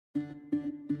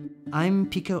I'm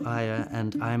Pico Iyer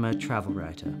and I'm a travel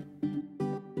writer.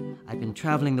 I've been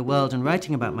traveling the world and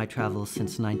writing about my travels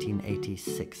since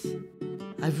 1986.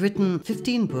 I've written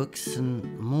 15 books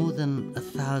and more than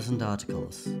 1,000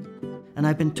 articles. And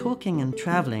I've been talking and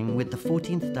traveling with the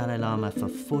 14th Dalai Lama for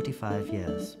 45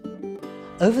 years.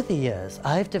 Over the years,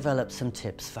 I've developed some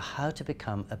tips for how to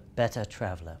become a better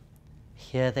traveler.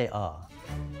 Here they are.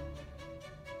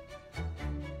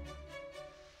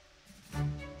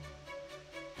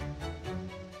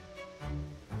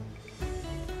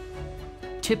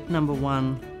 Tip number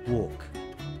 1, walk.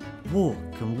 Walk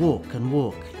and walk and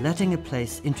walk, letting a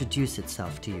place introduce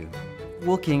itself to you.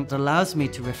 Walking allows me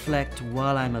to reflect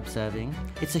while I'm observing.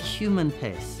 It's a human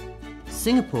pace.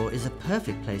 Singapore is a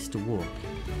perfect place to walk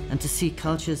and to see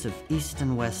cultures of East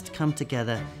and West come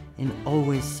together in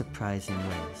always surprising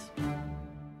ways.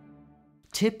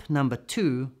 Tip number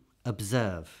 2,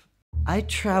 observe. I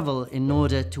travel in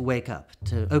order to wake up,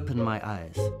 to open my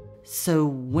eyes. So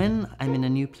when I'm in a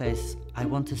new place, I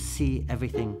want to see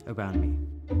everything around me.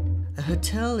 A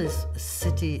hotel is a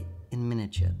city in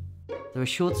miniature. There are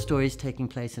short stories taking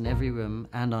place in every room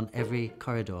and on every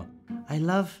corridor. I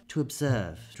love to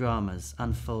observe dramas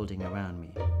unfolding around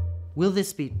me. Will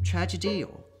this be tragedy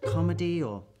or comedy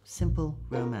or simple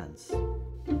romance?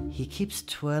 He keeps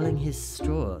twirling his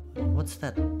straw. What's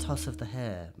that toss of the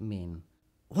hair mean?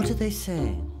 What are they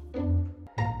saying?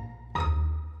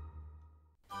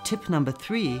 Tip number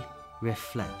 3,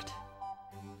 reflect.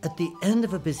 At the end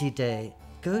of a busy day,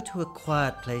 go to a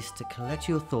quiet place to collect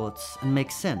your thoughts and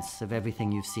make sense of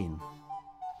everything you've seen.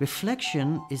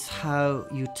 Reflection is how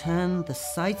you turn the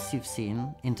sights you've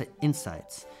seen into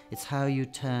insights. It's how you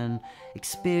turn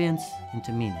experience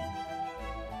into meaning.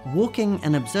 Walking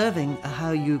and observing are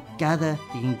how you gather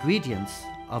the ingredients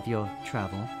of your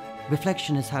travel.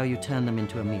 Reflection is how you turn them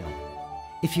into a meal.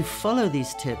 If you follow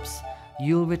these tips,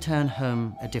 you'll return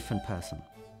home a different person.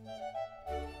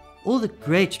 All the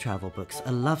great travel books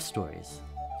are love stories.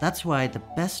 That's why the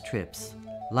best trips,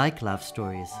 like love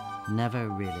stories, never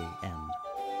really end.